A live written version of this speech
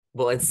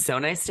Well, it's so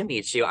nice to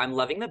meet you. I'm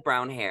loving the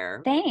brown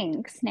hair,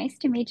 Thanks. Nice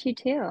to meet you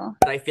too.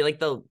 but I feel like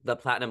the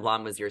platinum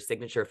blonde was your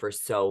signature for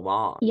so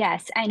long.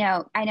 Yes, I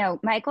know. I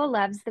know. Michael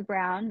loves the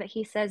brown, but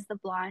he says the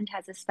blonde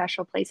has a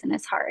special place in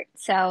his heart.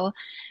 So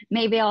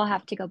maybe I'll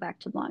have to go back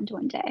to blonde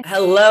one day.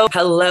 Hello,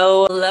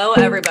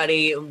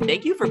 everybody.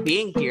 Thank you for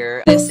being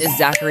here. This is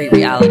Zachary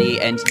Reality,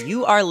 and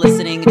you are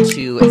listening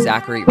to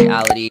Zachary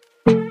Reality.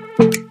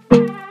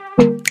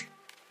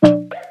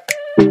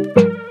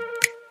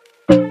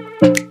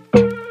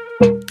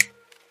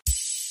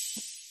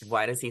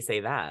 Why does he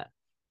say that?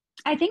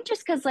 I think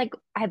just because like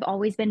I've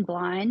always been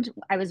blonde.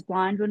 I was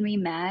blonde when we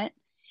met,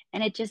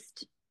 and it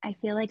just I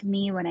feel like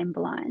me when I'm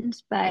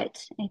blonde,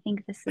 but I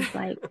think this is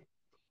like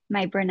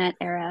my brunette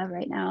era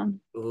right now.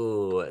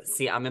 Ooh,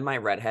 see, I'm in my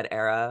redhead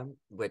era,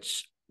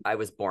 which I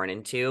was born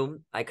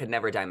into. I could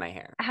never dye my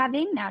hair.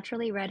 Having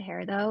naturally red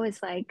hair though is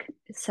like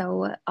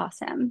so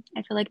awesome.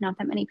 I feel like not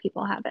that many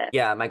people have it.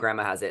 Yeah, my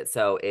grandma has it,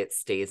 so it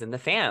stays in the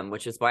fam,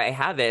 which is why I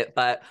have it.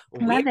 But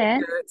we Love are it.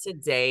 here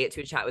today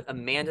to chat with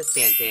Amanda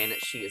Stanton.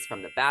 She is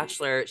from The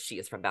Bachelor. She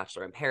is from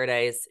Bachelor in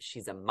Paradise.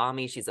 She's a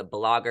mommy. She's a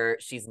blogger.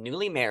 She's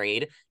newly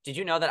married. Did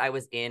you know that I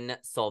was in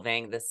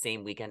Solvang the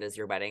same weekend as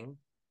your wedding?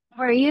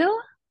 Were you?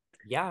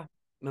 Yeah, Oh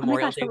my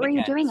Memorial gosh, Day what were you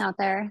weekend. doing out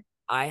there?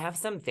 I have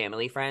some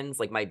family friends,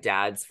 like my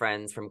dad's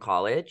friends from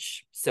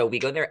college. So we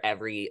go there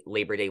every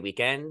Labor Day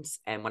weekend.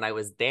 And when I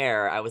was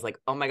there, I was like,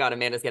 oh my God,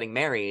 Amanda's getting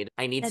married.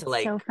 I need to That's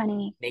like so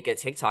funny. make a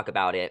TikTok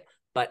about it.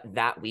 But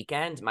that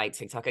weekend, my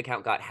TikTok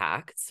account got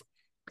hacked.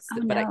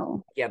 Oh But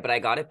no. I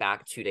got it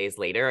back 2 days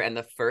later. And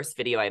the first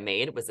video I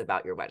made was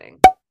about your wedding.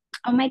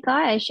 Oh my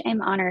gosh,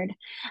 I'm honored.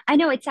 I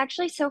know it's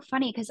actually so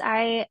funny because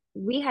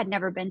we had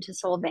never been to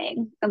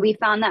Solvang and we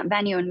found that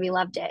venue and we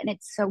loved it and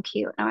it's so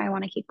cute. Now I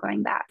want to keep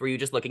going back. Were you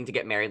just looking to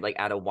get married like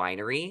at a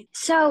winery?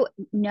 So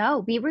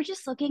no, we were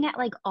just looking at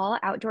like all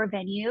outdoor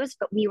venues,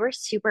 but we were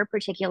super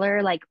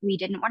particular. Like we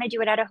didn't want to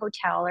do it at a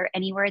hotel or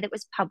anywhere that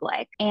was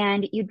public.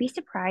 And you'd be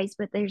surprised,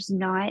 but there's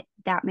not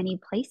that many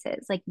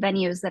places like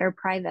venues that are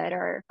private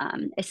or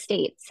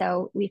estates.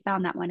 So we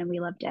found that one and we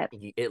loved it.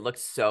 It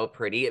looks so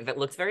pretty. It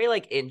looks very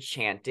like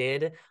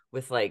enchanted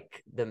with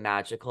like the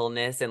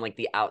magicalness and like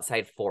the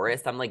outside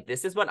forest. I'm like,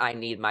 this is what I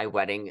need my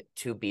wedding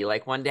to be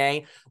like one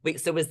day. Wait,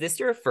 so was this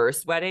your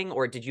first wedding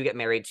or did you get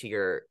married to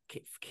your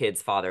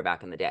kid's father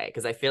back in the day?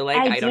 Because I feel like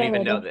I I don't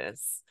even did. know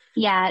this.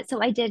 Yeah,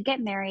 so I did get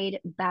married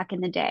back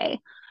in the day,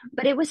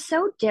 but it was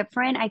so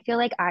different. I feel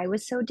like I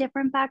was so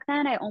different back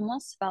then. I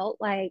almost felt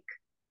like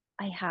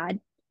I had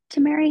to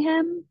marry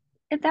him,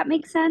 if that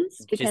makes sense,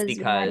 Just because we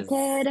had a because,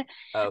 kid.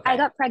 I okay.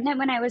 got pregnant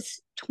when I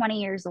was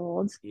 20 years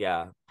old.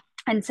 Yeah.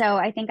 And so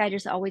I think I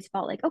just always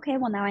felt like, okay,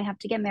 well now I have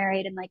to get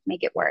married and like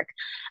make it work.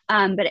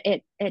 But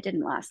it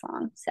didn't last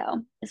long.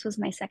 So this was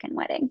my second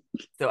wedding.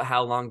 So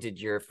how long did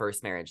your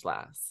first marriage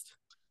last?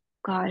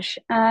 Gosh.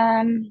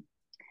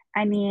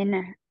 I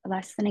mean,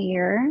 less than a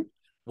year.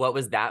 What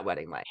was that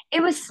wedding like?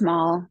 It was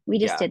small. We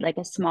just Yeah. did like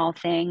a small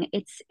thing.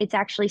 It's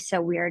actually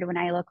so weird when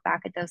I look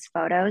back at those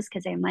photos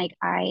because I'm like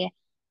I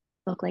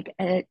look like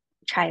a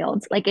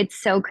child. Like it's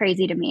so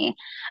crazy to me.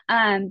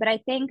 But I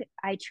think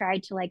I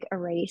tried to like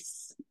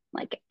erase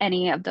like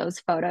any of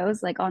those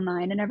photos like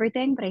online and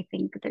everything, but I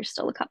think there's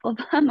still a couple of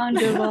them on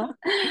Google.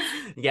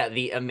 Yeah,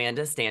 the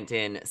Amanda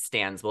Stanton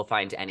stands will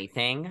find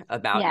anything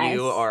about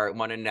you Yes. or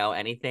want to know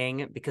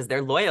anything because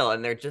they're loyal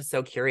and they're just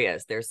so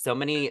curious. There's so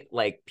many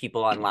like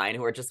people online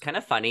who are just kind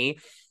of funny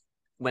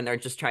when they're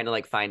just trying to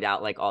like find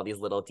out like all these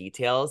little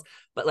details.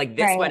 But like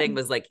this Right. wedding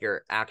was like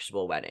your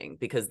actual wedding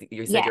because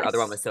you said your other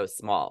one Yes. was so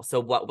small. So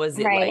what was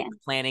it Right. like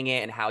planning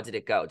it and how did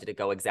it go? Did it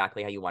go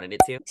exactly how you wanted it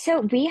to? So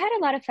we had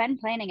a lot of fun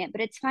planning it,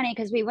 but it's funny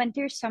because we went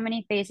through so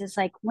many phases.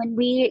 Like when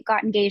we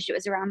got engaged, it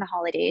was around the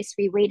holidays.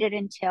 We waited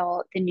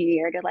until the new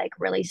year to like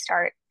really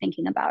start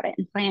thinking about it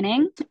and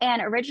planning. And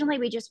originally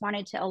we just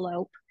wanted to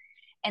elope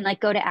and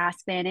like go to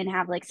Aspen and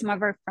have like some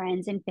of our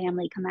friends and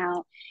family come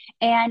out.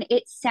 And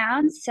it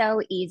sounds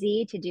so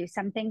easy to do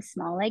something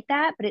small like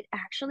that, but it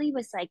actually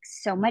was like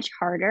so much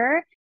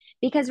harder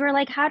because we're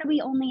like, how do we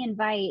only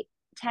invite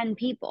 10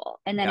 people?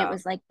 And then it Yeah.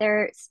 was like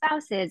their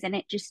spouses, and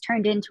it just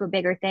turned into a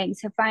bigger thing.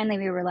 So finally,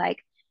 we were like,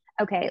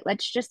 okay,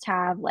 let's just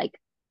have like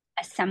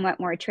a somewhat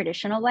more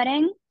traditional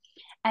wedding.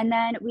 And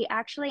then we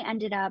actually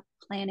ended up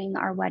planning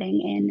our wedding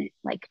in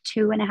like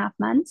 2.5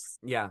 months.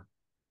 Yeah.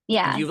 Did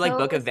Yeah. you like So it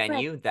book a was quick.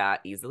 venue that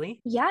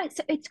easily? Yeah,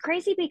 it's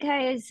crazy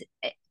because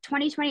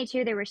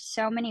 2022 there were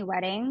so many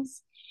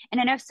weddings,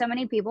 and I know so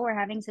many people were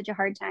having such a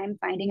hard time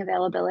finding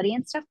availability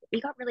and stuff.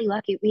 We got really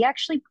lucky. We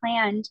actually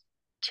planned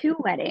two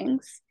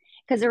weddings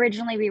because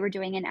originally we were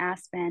doing in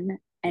Aspen,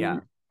 and Yeah.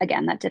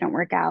 again that didn't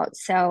work out.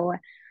 So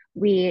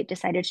we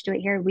decided to do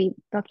it here. We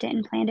booked it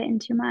and planned it in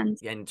 2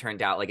 months. And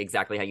turned out like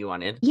exactly how you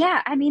wanted.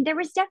 Yeah, I mean, there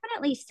was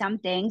definitely some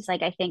things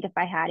like I think if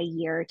I had a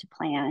year to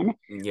plan,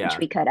 which Yeah.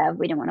 we could have,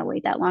 we didn't want to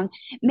wait that long.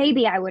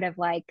 Maybe I would have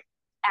like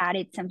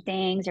added some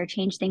things or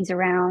changed things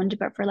around,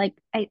 but for like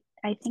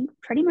I think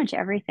pretty much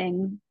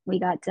everything we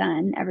got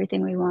done,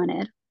 everything we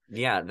wanted.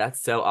 Yeah,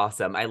 that's so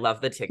awesome. I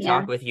love the Yeah.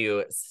 TikTok with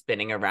you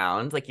spinning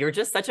around. Like you're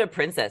just such a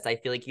princess. I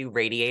feel like you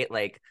radiate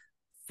like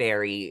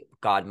fairy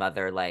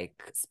godmother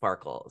like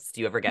sparkles.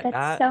 Do you ever get That's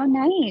that? so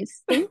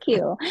nice. Thank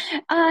you.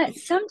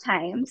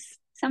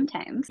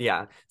 Sometimes.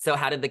 Yeah. So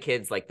how did the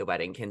kids like the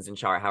wedding, Kins and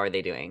Char? How are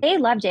they doing? They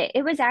loved it.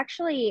 It was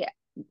actually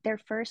their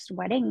first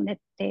wedding that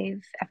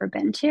they've ever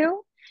been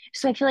to.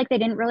 So I feel like they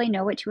didn't really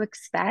know what to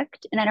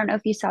expect. And I don't know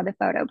if you saw the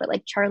photo, but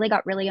like Charlie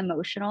got really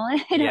emotional. I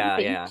don't Yeah,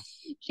 think yeah.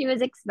 she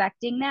was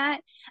expecting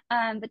that.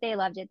 But they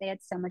loved it. They had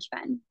so much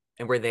fun.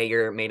 And were they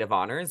your maid of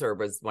honors or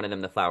was one of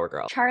them the flower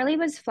girl? Charlie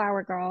was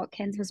flower girl,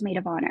 Kins was maid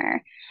of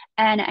honor.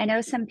 And I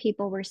know some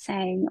people were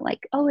saying,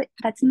 like, oh,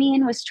 that's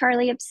mean. Was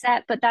Charlie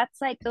upset? But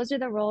that's like, those are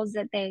the roles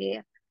that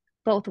they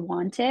both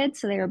wanted.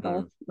 So they were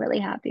both Mhm. really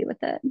happy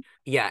with it.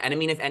 Yeah, and I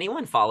mean, if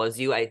anyone follows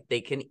you,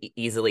 they can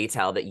easily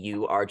tell that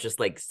you are just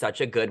like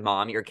such a good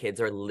mom. Your kids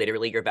are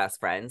literally your best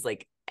friends.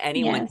 Like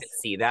anyone can Yes.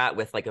 see that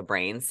with like a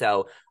brain.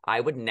 So I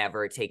would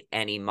never take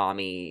any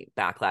mommy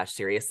backlash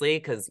seriously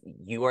because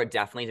you are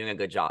definitely doing a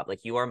good job. Like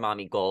you are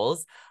mommy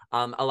goals.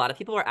 A lot of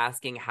people are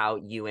asking how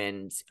you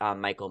and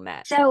Michael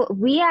met. So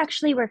we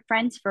actually were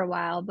friends for a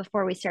while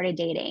before we started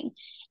dating.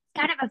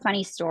 Kind of a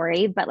funny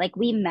story, but like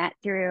we met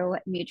through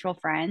mutual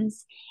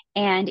friends,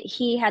 and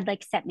he had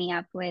like set me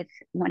up with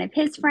one of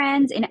his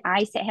friends, and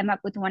I set him up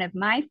with one of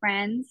my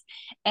friends.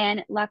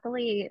 And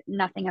luckily,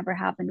 nothing ever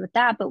happened with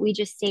that, but we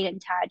just stayed in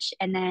touch.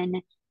 And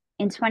then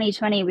in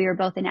 2020, we were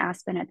both in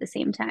Aspen at the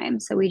same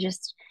time. So we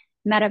just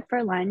met up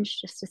for lunch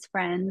just as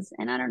friends.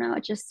 And I don't know,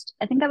 it just,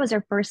 I think that was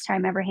our first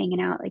time ever hanging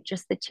out, like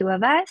just the two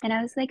of us. And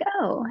I was like,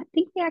 oh, I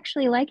think we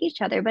actually like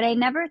each other. But I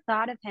never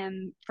thought of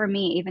him for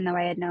me, even though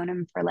I had known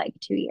him for like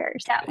 2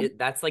 years. So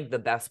That's like the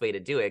best way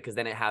to do it because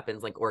then it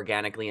happens like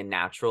organically and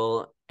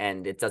natural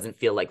and it doesn't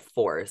feel like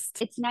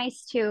forced. it's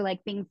nice too,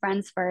 like being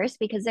friends first,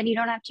 because then you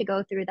don't have to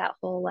go through that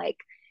whole like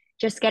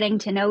just getting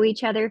to know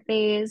each other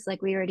phase.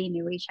 Like we already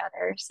knew each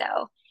other. So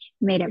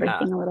it made Yeah.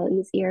 everything a little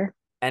easier.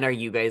 And are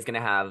you guys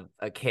gonna have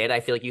a kid? I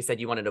feel like you said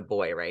you wanted a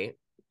boy, right?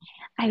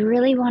 I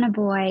really want a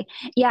boy.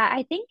 Yeah,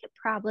 I think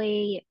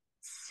probably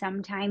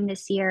sometime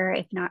this year,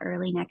 if not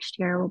early next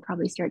year, we'll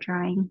probably start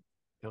trying.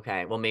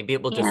 Okay, well, maybe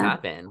it will just Yeah.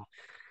 happen.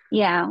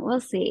 Yeah,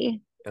 we'll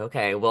see.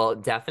 Okay, well,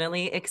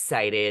 definitely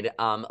excited.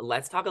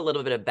 Let's talk a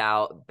little bit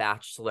about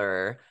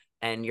Bachelor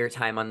and your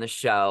time on the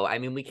show. I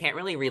mean, we can't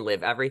really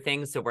relive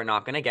everything, so we're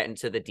not going to get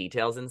into the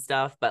details and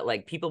stuff, but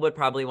like people would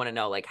probably want to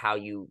know like how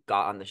you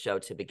got on the show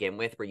to begin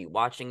with. Were you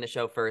watching the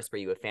show first? Were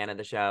you a fan of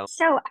the show?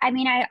 So, I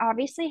mean, I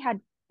obviously had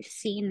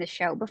seen the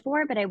show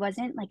before, but I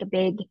wasn't like a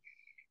big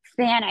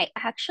fan. I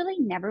actually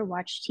never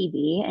watched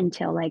TV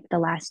until like the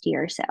last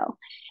year or so.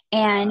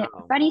 And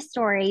Wow. funny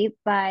story,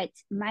 but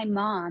my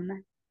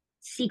mom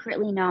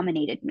secretly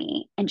nominated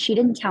me, and she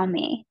didn't tell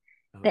me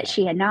that Okay.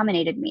 she had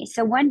nominated me.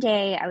 So one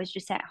day I was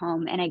just at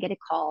home and I get a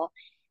call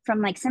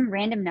from like some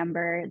random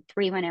number,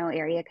 310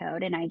 area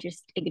code, and I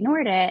just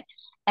ignored it.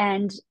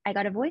 And I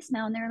got a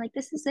voicemail and they were like,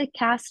 this is a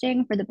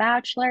casting for The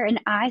Bachelor.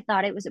 And I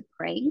thought it was a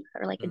prank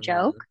or like a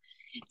joke.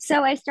 Hmm.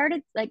 So I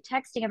started like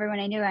texting everyone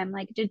I knew. I'm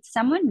like, did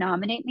someone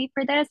nominate me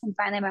for this? And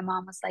finally, my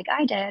mom was like,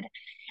 I did.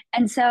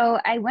 And so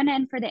I went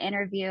in for the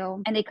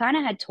interview, and they kind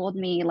of had told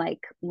me, like,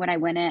 when I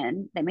went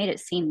in, they made it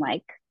seem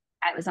like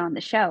I was on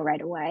the show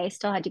right away. I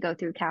still had to go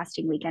through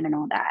casting weekend and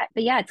all that.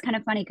 But yeah, it's kind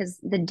of funny because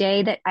the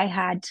day that I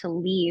had to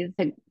leave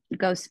to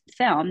go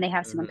film, they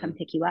have someone come Hmm.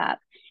 pick you up.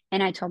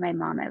 And I told my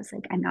mom, I was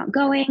like, I'm not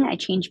going. I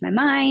changed my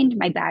mind.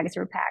 My bags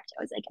were packed.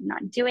 I was like, I'm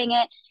not doing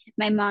it.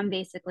 My mom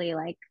basically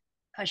like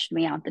pushed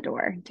me out the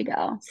door to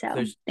go. So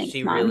So thanks,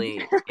 she mom.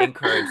 really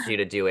encouraged you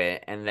to do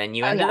it, and then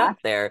you Oh, ended up yeah.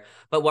 there.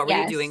 But what were you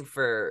Yes. doing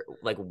for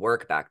like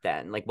work back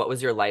then? Like, what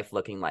was your life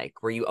looking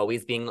like? Were you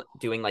always being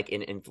doing like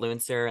an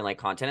influencer and like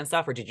content and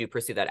stuff, or did you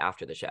pursue that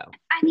after the show?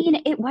 I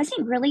mean, it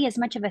wasn't really as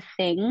much of a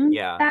thing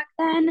Yeah. back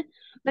then,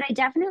 but I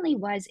definitely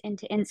was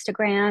into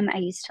Instagram. I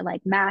used to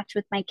like match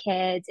with my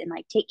kids and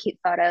like take cute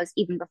photos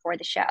even before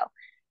the show.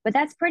 But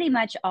that's pretty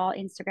much all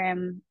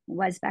Instagram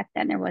was back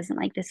then. There wasn't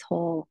like this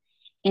whole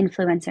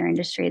influencer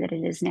industry that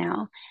it is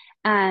now.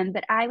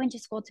 But I went to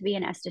school to be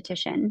an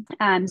esthetician.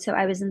 So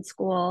I was in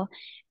school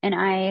and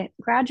I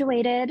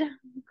graduated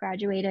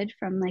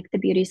from like the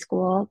beauty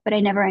school, but I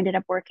never ended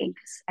up working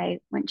because I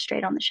went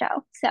straight on the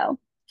show. So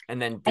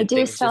And then I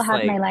do still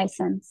have my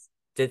license.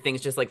 did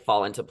things just like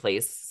fall into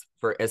place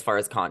for as far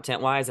as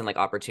content wise and like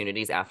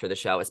opportunities after the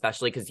show,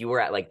 especially because you were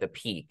at like the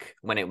peak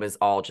when it was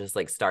all just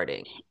like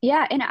starting?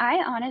 Yeah, and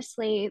I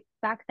honestly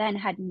back then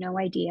had no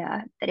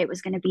idea that it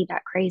was going to be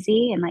that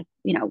crazy and like,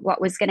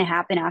 what was going to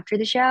happen after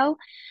the show.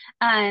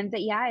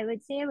 But yeah, I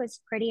would say it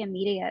was pretty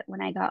immediate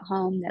when I got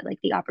home that like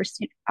the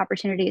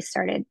opportunities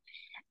started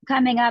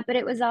coming up, but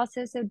it was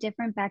also so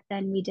different back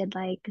then. We did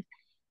like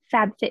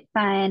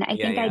FabFitFun. I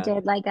Yeah, think I yeah.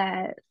 did like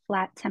a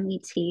flat tummy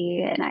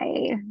tea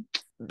and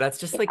That's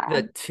just like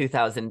yeah, the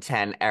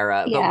 2010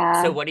 era. But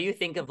so yeah. what do you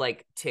think of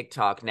like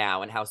TikTok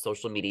now and how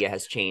social media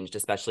has changed,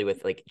 especially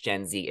with like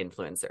Gen Z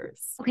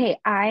influencers? Okay,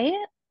 I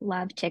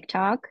love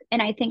TikTok.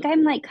 And I think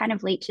I'm like kind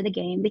of late to the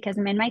game because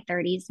I'm in my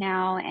 30s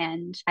now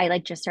and I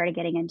like just started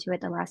getting into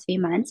it the last few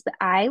months. But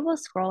I will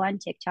scroll on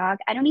TikTok.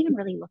 I don't even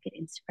really look at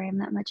Instagram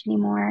that much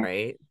anymore.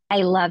 Right? I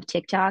love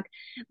TikTok,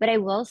 but I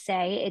will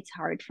say it's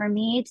hard for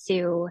me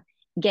to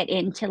get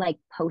into like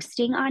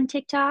posting on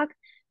TikTok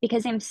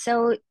because I'm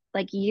so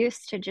like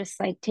used to just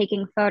like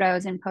taking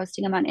photos and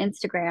posting them on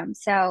Instagram.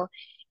 So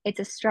it's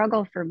a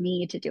struggle for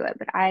me to do it,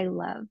 but I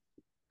love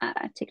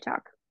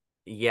TikTok.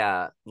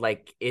 Yeah,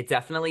 like it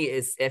definitely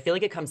is. I feel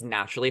like it comes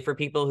naturally for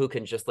people who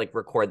can just like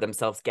record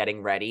themselves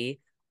getting ready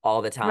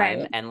all the time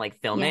Right. and like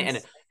film it. And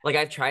Yes. like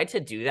I've tried to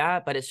do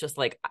that, but it's just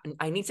like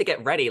I need to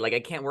get ready. Like I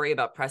can't worry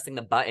about pressing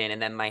the button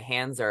and then my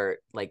hands are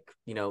like,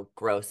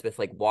 gross with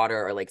like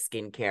water or like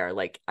skincare.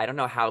 Like I don't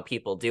know how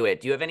people do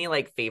it. Do you have any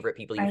like favorite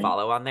people you Right.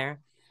 follow on there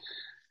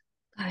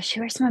Gosh,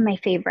 who are some of my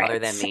other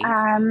than favorites?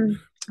 me?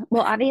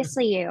 Well,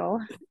 obviously you.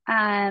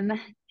 Um,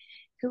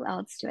 who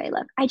else do I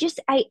love? I just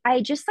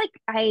like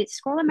I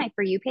scroll on my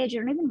For You page. I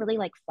don't even really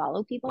like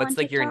follow people on What's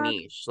like your TikTok.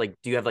 niche? Like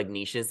do you have like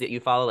niches that you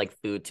follow like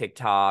food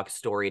TikTok,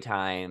 story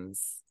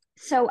times?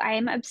 So I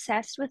am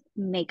obsessed with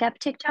makeup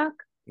TikTok.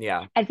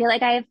 Yeah. I feel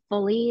like I have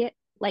fully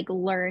like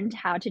learned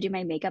how to do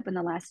my makeup in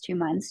the last 2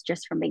 months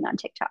just from being on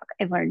TikTok.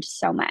 I've learned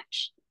so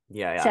much.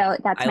 Yeah, yeah. So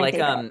that's I my like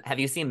favorite. have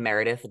you seen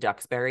Meredith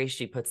Duxbury?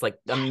 She puts like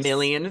a Yes.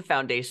 million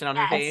foundation on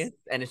her Yes. face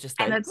and it's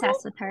just I'm like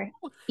obsessed with her.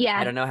 I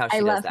Yeah. don't know how I she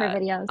does love her that.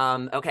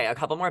 videos. Okay, a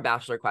couple more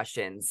bachelor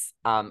questions.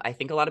 I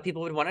think a lot of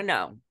people would want to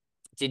know.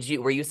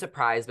 Were you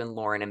surprised when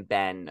Lauren and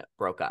Ben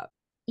broke up?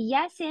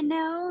 Yes and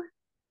no.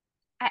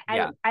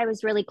 Yeah, I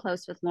was really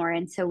close with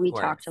Lauren, so of we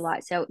talked a course.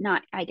 lot. So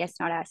not I guess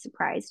not as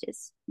surprised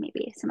as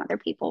maybe some other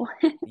people.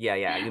 Yeah,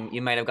 yeah.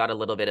 You might have got a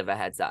little bit of a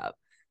heads up.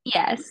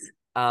 Yes.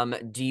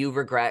 Do you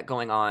regret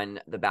going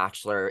on The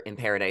Bachelor in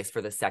Paradise for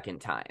the second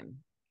time?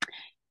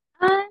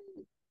 Um,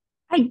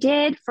 I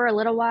did for a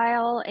little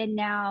while, and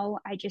now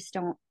I just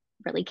don't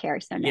really care.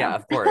 So Yeah, no.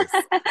 of course.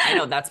 I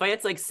know that's why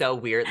it's like so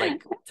weird,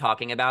 like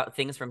talking about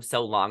things from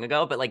so long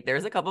ago. But like,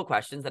 there's a couple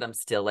questions that I'm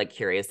still like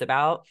curious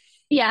about,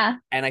 Yeah.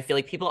 and I feel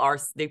like people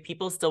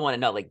still want to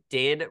know. Like,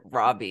 did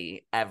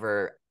Robbie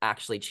ever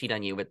actually cheat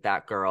on you with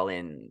that girl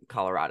in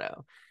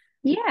Colorado?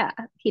 Yeah,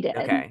 he did.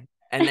 Okay,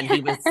 and then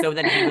he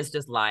was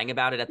just lying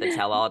about it at the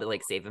tell-all to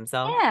like save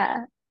himself.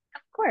 Yeah,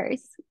 of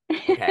course.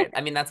 Okay.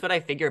 I mean, that's what I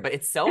figure, but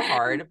it's so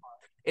hard.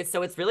 It's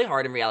really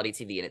hard in reality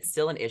TV and it's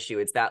still an issue.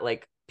 It's that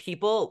like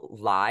people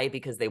lie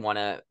because they want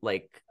to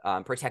like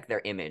protect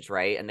their image,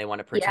 right? And they want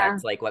to Yeah.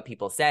 protect like what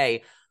people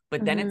say.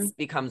 But then it Hmm.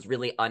 becomes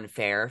really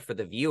unfair for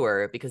the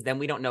viewer because then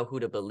we don't know who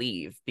to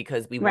believe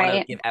because we want to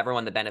Right. give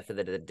everyone the benefit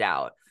of the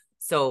doubt.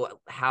 So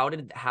how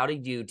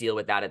did you deal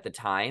with that at the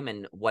time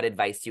and what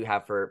advice do you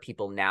have for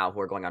people now who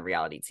are going on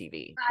reality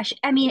TV? Gosh,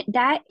 I mean,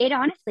 that it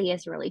honestly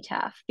is really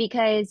tough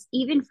because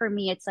even for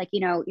me, it's like,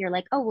 you're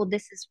like, oh, well,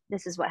 this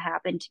is what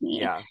happened to me.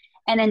 Yeah.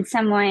 And then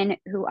someone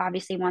who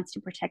obviously wants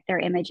to protect their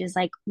image is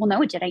like, well,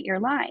 no, it didn't. You're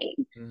lying.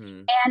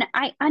 Hmm. And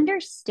I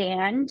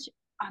understand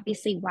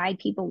obviously why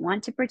people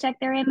want to protect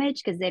their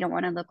image because they don't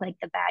want to look like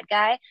the bad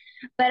guy.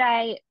 But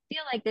I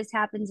feel like this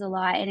happens a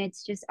lot and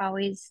it's just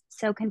always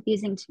so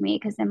confusing to me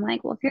because I'm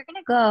like, well, if you're going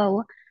to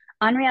go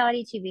on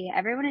reality TV,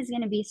 everyone is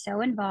going to be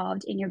so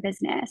involved in your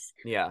business.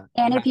 Yeah.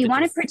 And You if have you to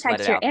want to just let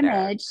protect it your out there.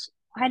 image,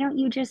 why don't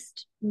you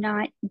just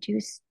not do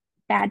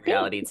bad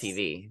Reality things?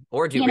 TV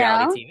or do You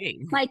reality know?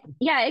 TV. Like,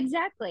 yeah,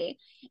 exactly.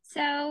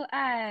 So,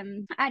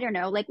 I don't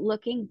know, like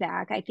looking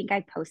back, I think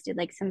I posted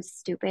like some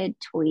stupid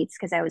tweets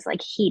because I was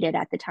like heated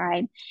at the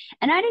time.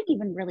 And I didn't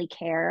even really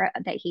care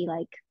that he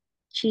like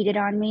cheated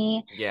on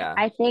me. Yeah,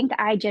 I think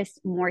I just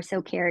more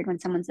so cared when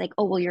someone's like,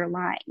 oh, well, you're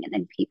lying. And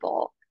then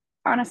people,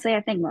 honestly,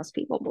 I think most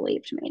people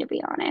believed me, to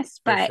be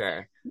honest. for But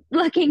sure.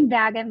 looking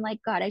back, I'm like,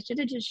 God, I should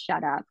have just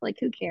shut up. Like,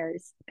 who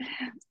cares?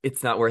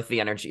 It's not worth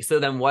the energy. So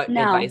then what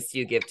No. advice do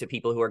you give to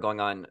people who are going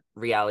on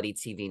reality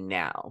TV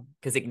now?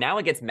 Because now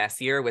it gets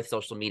messier with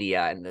social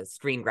media and the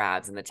screen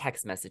grabs and the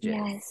text messages.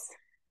 Yes.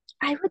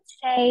 I would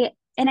say,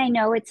 and I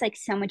know it's like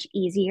so much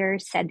easier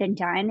said than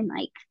done, and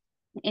like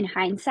in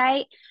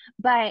hindsight,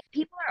 but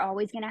people are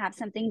always going to have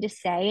something to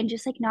say and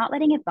just like not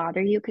letting it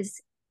bother you. Cause,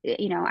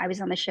 I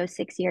was on the show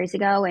 6 years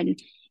ago, and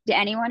to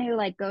anyone who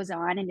like goes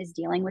on and is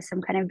dealing with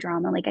some kind of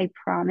drama, like I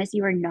promise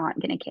you are not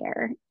going to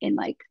care in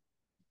like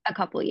a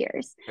couple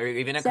years. Or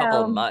even a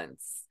couple So,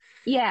 months.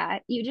 yeah,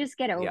 you just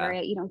get over Yeah.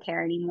 it. You don't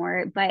care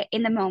anymore. But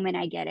in the moment,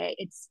 I get it.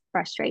 It's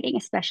frustrating,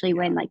 especially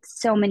when Yeah. like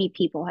so many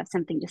people have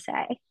something to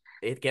say.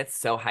 It gets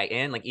so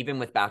heightened, like even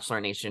with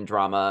Bachelor Nation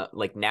drama,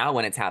 like now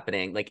when it's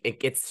happening, like it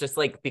gets just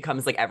like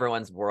becomes like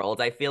everyone's world,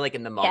 I feel like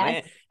in the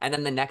moment. Yes. And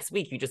then the next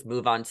week you just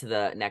move on to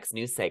the next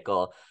news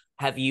cycle.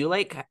 Have you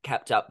like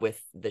kept up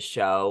with the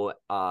show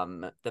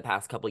the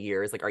past couple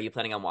years? Like are you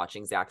planning on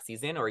watching Zach's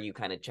season or are you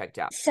kind of checked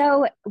out?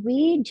 So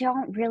we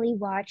don't really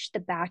watch The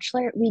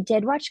Bachelor. We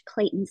did watch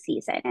Clayton's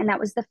season, and that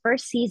was the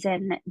first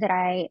season that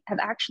I have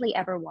actually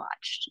ever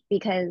watched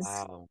because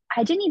Wow.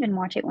 I didn't even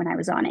watch it when I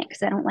was on it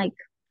because I don't like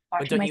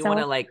But watching don't you want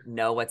to myself. like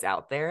know what's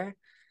out there?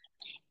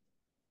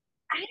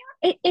 I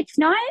don't, it's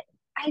not,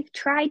 I've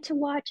tried to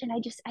watch and I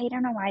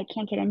don't know why I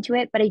can't get into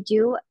it, but I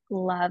do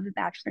love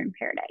Bachelor in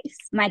Paradise.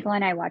 Michael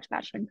and I watch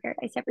Bachelor in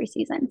Paradise every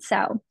season.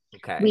 So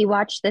Okay. we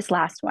watched this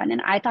last one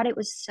and I thought it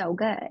was so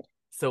good.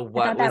 So I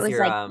what thought that was was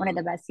your like one of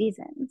the best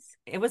seasons.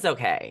 it was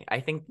okay. I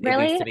think it used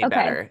Really? to be Okay.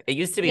 better. It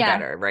used to be Yeah.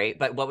 better, right?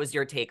 But what was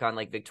your take on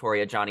like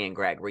Victoria, Johnny, and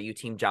Greg? Were you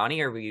team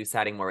Johnny or were you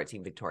siding more with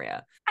team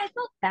Victoria? I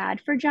felt bad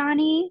for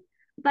Johnny,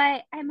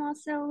 but I'm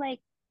also like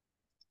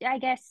I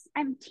guess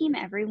I'm team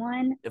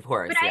everyone. Of But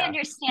course, I yeah.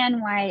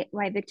 understand why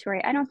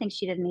Victoria, I don't think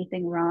she did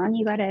anything wrong.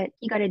 You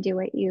gotta do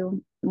what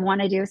you want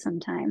to do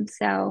sometimes.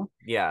 So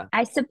Yeah.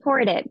 I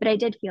support it, but I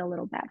did feel a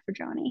little bad for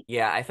Johnny.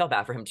 Yeah, I felt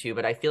bad for him too,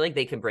 but I feel like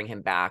they can bring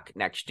him back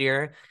next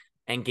year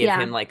and give Yeah.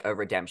 him like a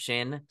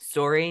redemption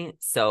story.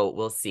 So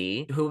we'll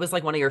see. Who was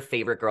like one of your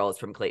favorite girls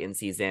from Clayton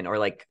season or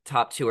like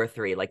top two or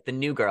three, like the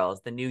new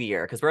girls, the new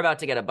year? Because we're about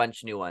to get a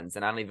bunch new ones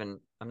and I'm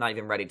not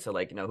even ready to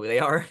like know who they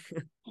are.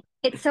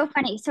 It's so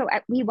funny. So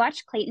we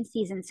watched Clayton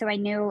season, so I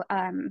knew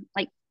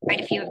like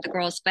quite a few of the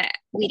girls, but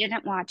we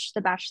didn't watch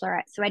The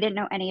Bachelorette, so I didn't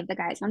know any of the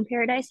guys on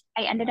Paradise.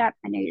 Yeah. I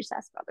know you just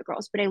asked about the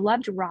girls, but I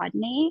loved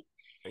Rodney.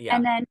 Yeah.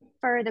 And then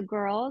for the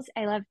girls,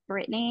 I loved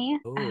Brittany.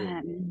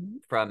 Ooh.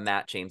 From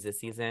Matt James this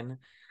season.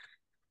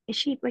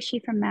 Was she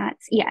from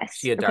Matt's? She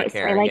Yes. had Okay, dark so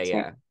I hair. Yeah, liked her.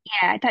 yeah.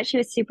 Yeah, I thought she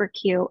was super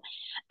cute.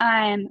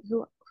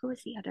 Who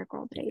was the other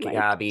girl that I liked?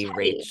 Gabby, Teddy.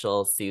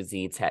 Rachel,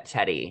 Susie,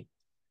 Teddy.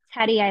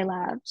 Teddy I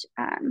loved.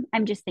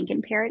 I'm just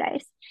thinking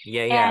Paradise.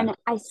 Yeah, yeah. And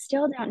I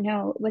still don't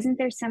know, wasn't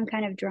there some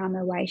kind of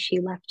drama why she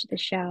left the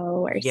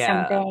show or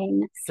Yeah.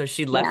 something? So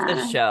she left the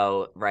Yeah.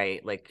 show,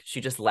 right? Like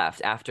she just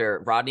left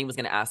after Rodney was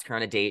going to ask her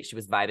on a date. She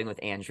was vibing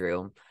with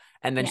Andrew.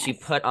 And then she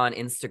Yes. put on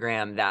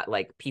Instagram that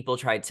like people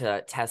tried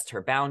to test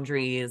her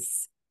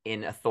boundaries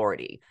in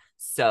authority.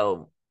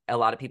 So a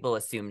lot of people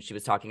assumed she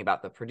was talking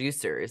about the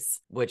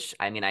producers, which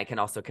I mean, I can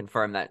also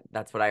confirm that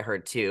that's what I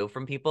heard too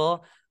from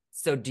people.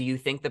 So do you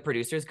think the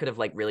producers could have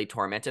like really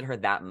tormented her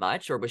that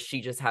much, or was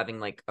she just having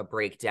like a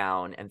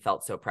breakdown and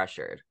felt so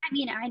pressured? I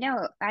mean, I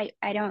know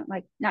I don't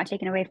like not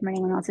taking away from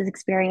anyone else's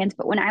experience,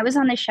 but when I was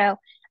on the show,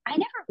 I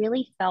never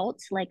really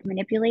felt like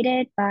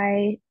manipulated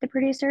by the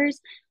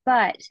producers.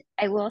 But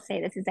I will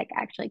say this is like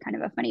actually kind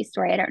of a funny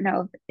story. I don't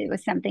know if it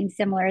was something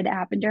similar that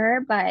happened to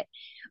her, but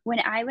when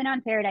I went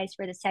on Paradise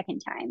for the second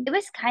time, it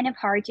was kind of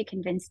hard to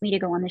convince me to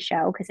go on the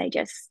show because I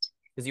just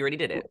Because you already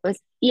did it. was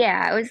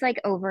yeah, I was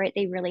like over it.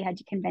 They really had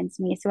to convince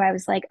me. So I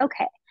was like,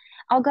 okay,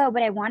 I'll go,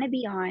 but I want to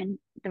be on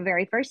the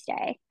very first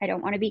day. I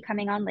don't want to be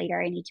coming on later.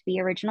 I need to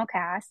be original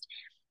cast.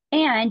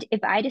 And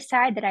if I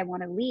decide that I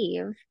want to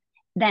leave,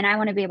 then I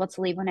want to be able to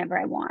leave whenever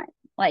I want.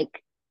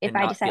 Like if And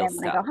I not decide I feel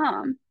want to go stuck.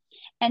 home.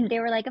 And they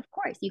were like, of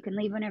course, you can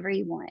leave whenever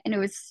you want. And it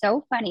was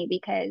so funny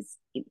because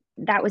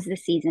that was the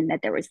season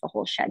that there was the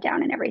whole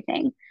shutdown and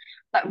everything.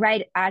 But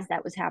right as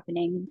that was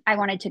happening, I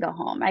wanted to go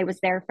home. I was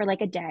there for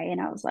like a day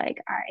and I was like,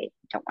 I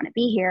don't want to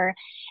be here.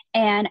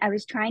 And I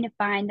was trying to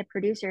find the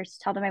producers to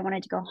tell them I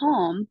wanted to go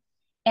home.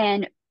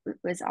 And it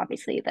was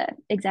obviously the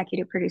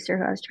executive producer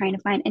who I was trying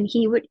to find. And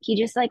he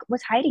just like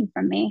was hiding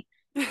from me.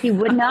 He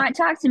would not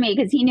talk to me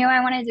because he knew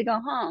I wanted to go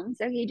home.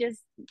 So he just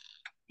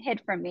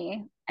hid from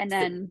me. And So-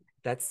 then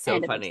That's I so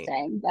ended up funny.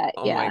 staying. But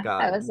Oh my yeah,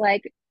 I was God.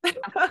 like,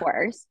 of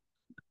course.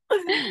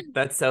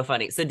 That's so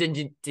funny. So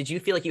did you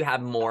feel like you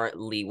had more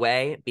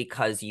leeway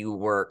because you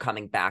were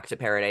coming back to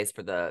Paradise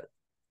for the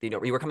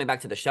you were coming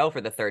back to the show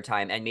for the third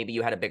time and maybe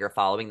you had a bigger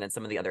following than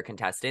some of the other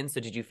contestants. So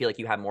did you feel like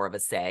you had more of a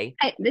say?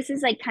 This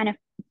is like kind of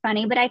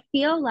funny, but I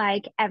feel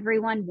like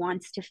everyone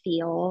wants to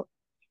feel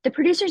the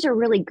producers are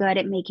really good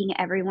at making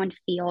everyone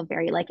feel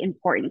very like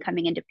important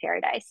coming into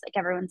Paradise. Like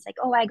everyone's like,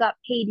 oh, I got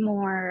paid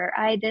more,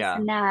 I this Yeah.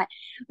 and that.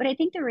 But I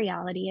think the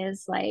reality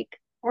is like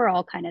we're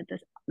all kind of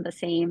the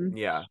same.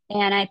 Yeah.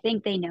 And I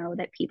think they know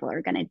that people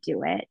are going to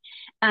do it.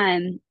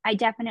 I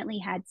definitely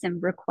had some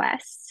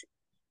requests,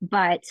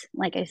 but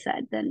like I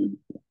said, then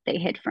they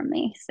hid from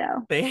me. So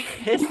They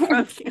hid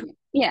from you.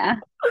 yeah,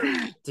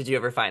 Did you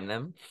ever find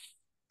them?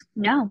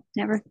 no,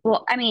 never.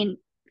 Well, I mean,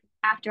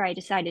 after I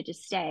decided to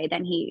stay,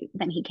 then he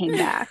came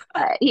back,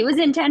 but he was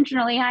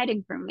intentionally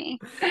hiding from me.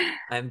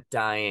 I'm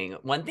dying.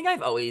 One thing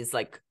I've always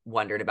like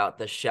wondered about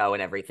the show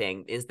and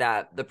everything is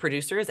that the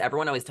producers,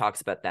 everyone always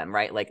talks about them,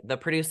 right? Like the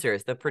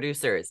producers, the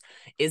producers.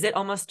 Is it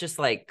almost just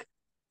like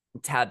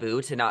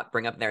taboo to not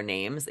bring up their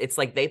names? It's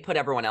like they put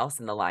everyone else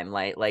in the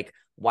limelight. Like,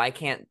 why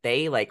can't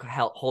they like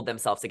help hold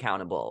themselves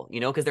accountable?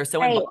 You know, because they're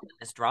so Right. involved in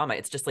this drama.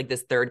 It's just like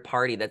this third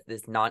party that's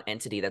this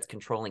non-entity that's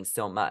controlling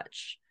so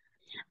much.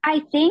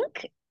 I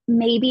think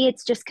maybe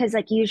it's just because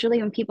like usually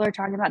when people are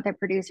talking about their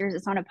producers,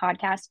 it's on a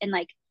podcast and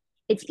like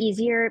it's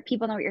easier.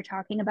 People know what you're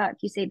talking about if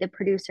you say the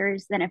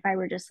producers than if I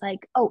were just like,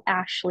 oh,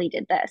 Ashley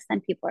did this.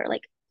 Then people are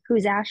like,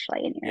 who's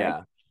Ashley? And you're like,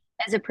 Yeah.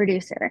 as a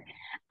producer.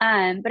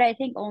 But I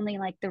think only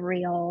like the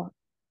real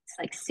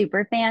like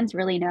super fans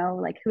really know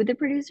like who the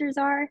producers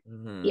are.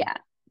 Hmm. Yeah.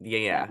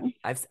 Yeah,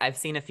 yeah. So I've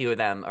seen a few of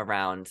them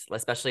around,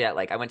 especially at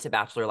like I went to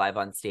Bachelor Live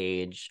on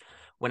Stage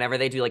whenever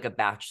they do like a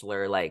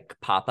bachelor like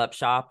pop-up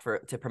shop for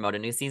to promote a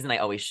new season, I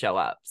always show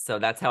up. So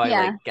that's how I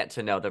Yeah. like get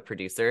to know the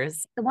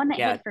producers. The one that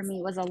Yeah. hit for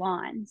me was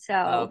Alon. Oh, So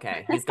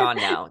okay. He's gone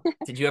now.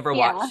 Did you ever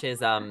yeah. watch his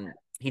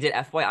he did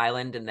F-Boy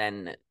Island and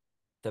then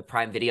the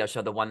Prime Video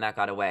show, the one that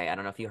got away. I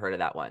don't know if you heard of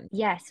that one.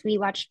 Yes, we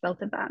watched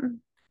both of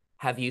them.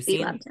 Have you We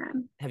seen loved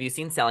them. have you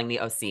seen Selling the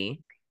OC?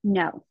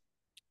 No.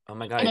 Oh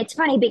my And God. it's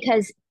funny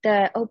because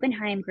the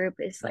Oppenheim group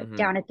is like Hmm.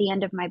 down at the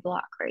end of my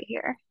block right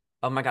here.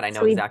 Oh my God, I know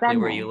So we've exactly been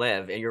where there. you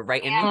live. And you're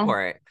right in Yeah.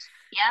 Newport.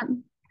 Yep.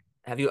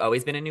 Have you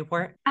always been in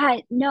Newport?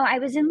 No, I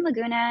was in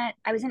Laguna.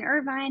 I was in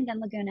Irvine, then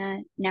Laguna,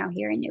 now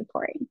here in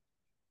Newport.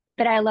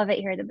 But I love it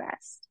here the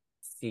best.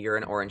 See, you're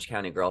an Orange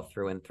County girl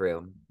through and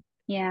through.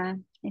 Yeah,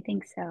 I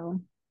think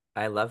so.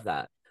 I love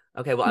that.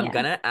 Okay, well, I'm Yeah.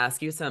 gonna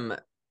ask you some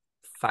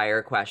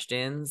fire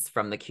questions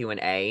from the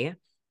Q&A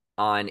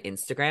on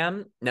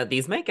Instagram. Now,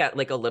 these might get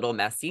like a little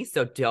messy,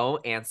 so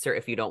don't answer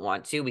if you don't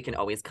want to. We can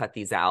always cut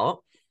these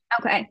out.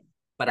 Okay.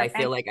 But I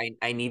feel Perfect. like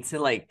I need to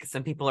like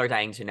some people are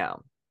dying to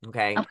know.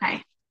 Okay.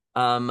 Okay.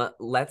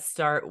 Let's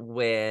start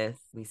with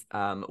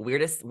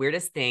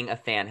weirdest thing a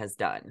fan has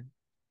done,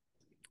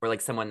 or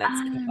like someone that's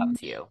come up Um,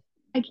 to you.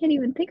 I can't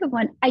even think of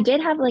one. I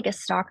did have like a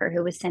stalker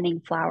who was sending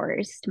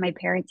flowers to my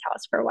parents'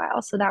 house for a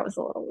while, so that was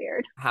a little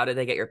weird. How did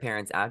they get your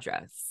parents'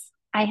 address?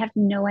 I have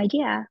no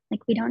idea.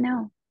 Like we don't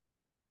know.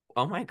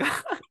 Oh my God.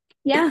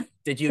 Yeah.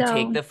 Did you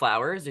take So the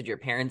flowers? Did your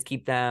parents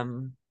keep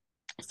them?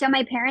 so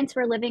my parents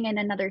were living in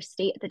another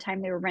state at the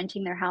time they were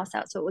renting their house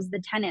out, so it was the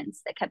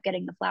tenants that kept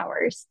getting the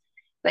flowers.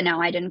 But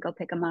no, I didn't go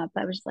pick them up.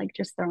 I was like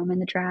just throw them in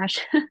the trash.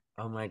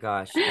 Oh my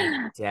gosh,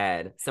 I'm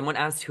dead. Someone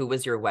asked who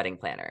was your wedding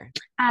planner?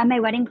 My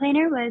wedding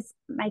planner was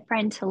my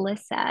friend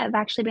Talissa. I've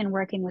actually been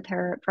working with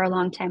her for a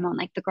long time on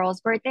like the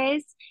girls'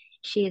 birthdays.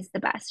 She's the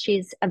best.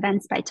 She's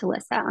Events by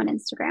Talissa on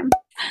Instagram.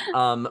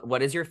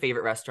 What is your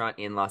favorite restaurant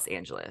in Los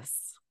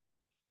Angeles?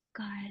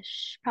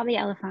 Gosh, probably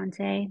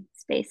Elefante.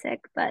 It's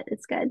basic, but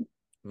it's good.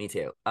 Me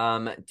too.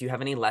 Do you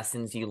have any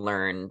lessons you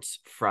learned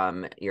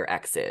from your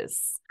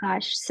exes?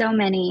 Gosh, so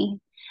many.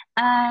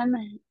 Um,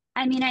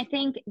 I mean, I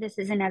think this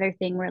is another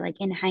thing where like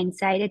in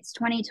hindsight, it's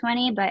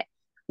 2020, but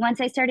once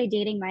I started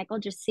dating Michael,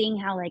 just seeing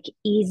how like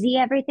easy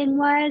everything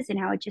was and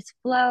how it just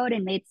flowed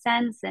and made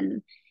sense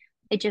and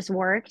it just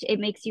worked, it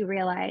makes you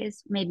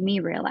realize, made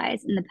me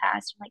realize in the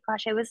past, like,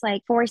 gosh, I was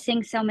like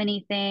forcing so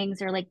many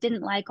things or like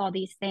didn't like all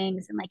these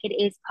things. And like it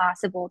is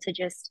possible to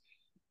just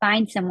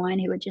find someone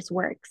who it just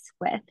works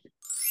with.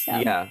 So,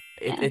 Yeah,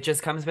 it, yeah. it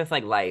just comes with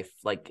like life.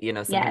 Like,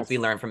 sometimes we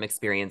Yes. learn from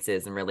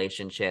experiences and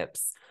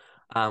relationships.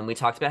 We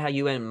talked about how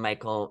you and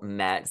Michael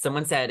met.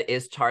 Someone said,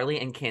 is Charlie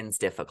and Kins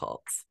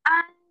difficult?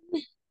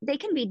 They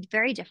can be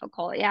very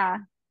difficult. Yeah.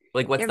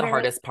 Like, what's They're the very,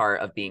 hardest part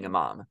of being a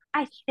mom?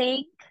 I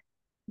think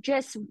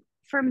just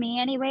for me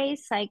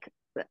anyways, like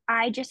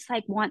I just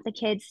like want the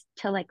kids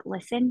to like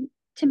listen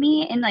to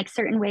me in like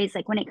certain ways,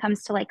 like when it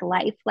comes to like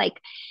life, like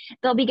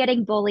they'll be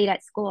getting bullied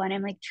at school and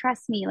I'm like,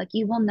 trust me, like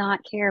you will not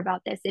care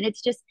about this. And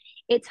it's just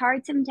it's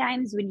hard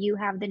sometimes when you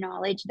have the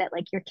knowledge that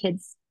like your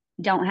kids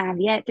don't have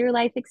yet through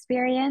life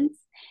experience.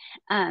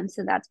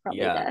 So that's probably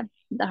Yeah.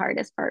 the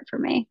hardest part for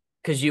me.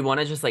 Because you want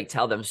to just like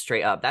tell them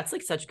straight up. That's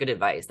like such good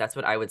advice. That's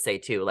what I would say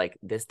too. Like,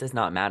 this does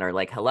not matter.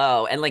 Like,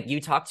 hello. And like,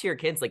 you talk to your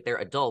kids like they're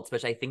adults,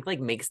 which I think like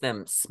makes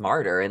them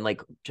smarter and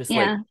like just like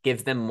Yeah.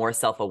 gives them more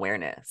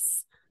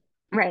self-awareness.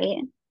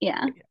 Right.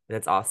 Yeah. That's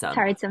It's awesome.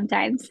 hard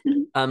sometimes.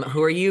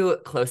 Who are you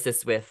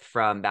closest with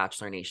from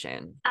Bachelor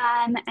Nation?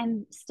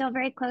 I'm still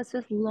very close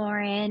with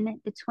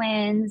Lauren, the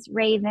twins,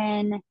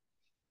 Raven,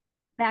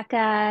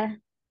 Becca.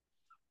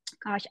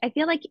 Gosh, I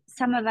feel like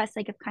some of us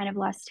like have kind of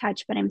lost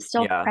touch, but I'm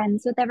still Yeah.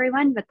 friends with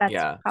everyone. But that's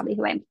Yeah. probably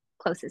who I'm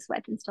closest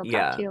with and still talk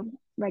Yeah. to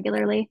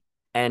regularly.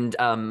 And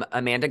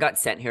Amanda got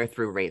sent here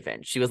through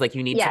Raven. She was like,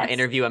 you need to Yes.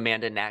 interview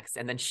Amanda next.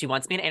 And then she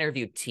wants me to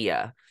interview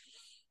Tia,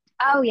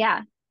 Oh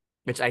yeah.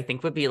 which I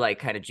think would be like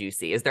kind of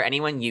juicy. Is there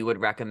anyone you would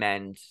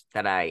recommend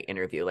that I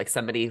interview? Like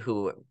somebody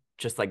who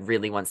just like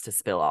really wants to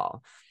spill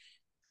all,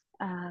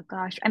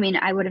 Gosh. I mean,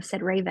 I would have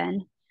said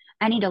Raven.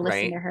 I need to listen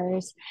right? to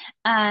hers.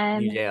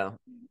 You do.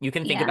 You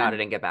can think Yeah, about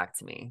it and get back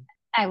to me.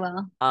 I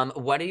will.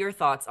 What are your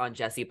thoughts on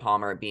Jesse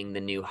Palmer being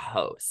the new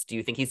host? Do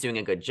you think he's doing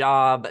a good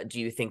job? Do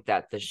you think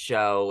that the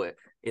show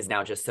is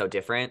now just so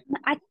different?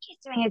 I think he's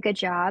doing a good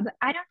job.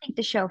 I don't think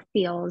the show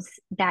feels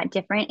that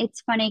different.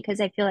 It's funny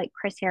because I feel like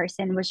Chris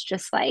Harrison was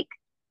just like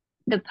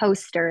the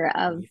poster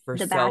of For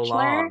The so Bachelor,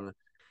 long.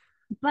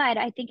 but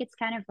I think it's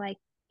kind of like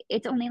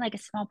it's only like a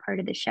small part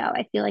of the show.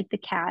 I feel like the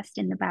cast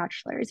in The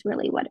Bachelor is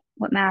really what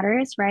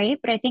matters, right?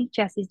 But I think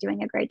Jesse's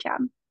doing a great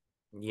job.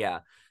 Yeah.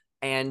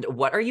 And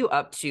what are you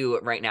up to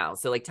right now?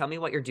 So like tell me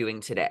what you're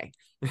doing today.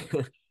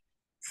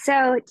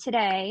 So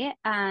today,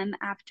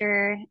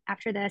 after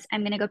this,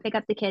 I'm gonna go pick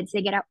up the kids.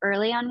 They get out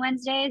early on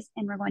Wednesdays,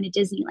 and we're going to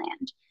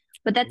Disneyland.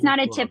 But that's Ooh, not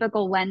a cool.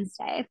 typical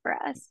Wednesday for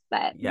us.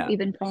 But Yeah. we've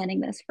been planning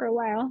this for a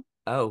while.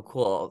 Oh,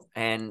 cool.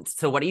 And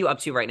so what are you up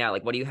to right now?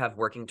 Like what do you have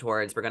working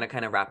towards? We're gonna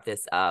kind of wrap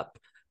this up.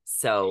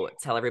 So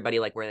tell everybody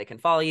like where they can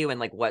follow you and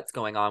like what's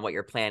going on, what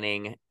you're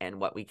planning, and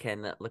what we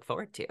can look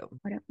forward to.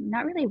 I'm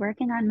not really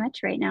working on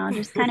much right now.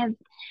 Just kind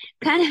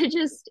of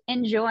just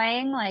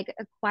enjoying like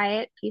a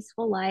quiet,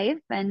 peaceful life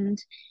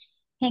and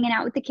hanging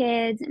out with the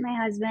kids and my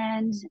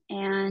husband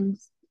and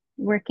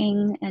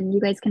working. And you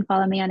guys can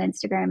follow me on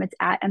Instagram. It's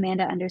at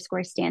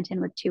Amanda_Stanton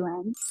with 2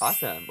 N's.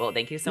 Awesome. Well,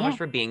 thank you so Yeah. much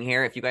for being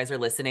here. If you guys are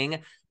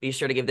listening, be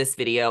sure to give this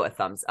video a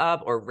thumbs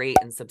up or rate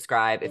and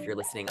subscribe if you're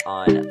listening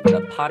on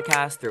the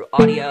podcast through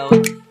audio.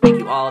 Thank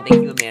you all.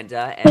 Thank you,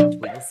 Amanda. And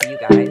we will see you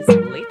guys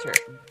later.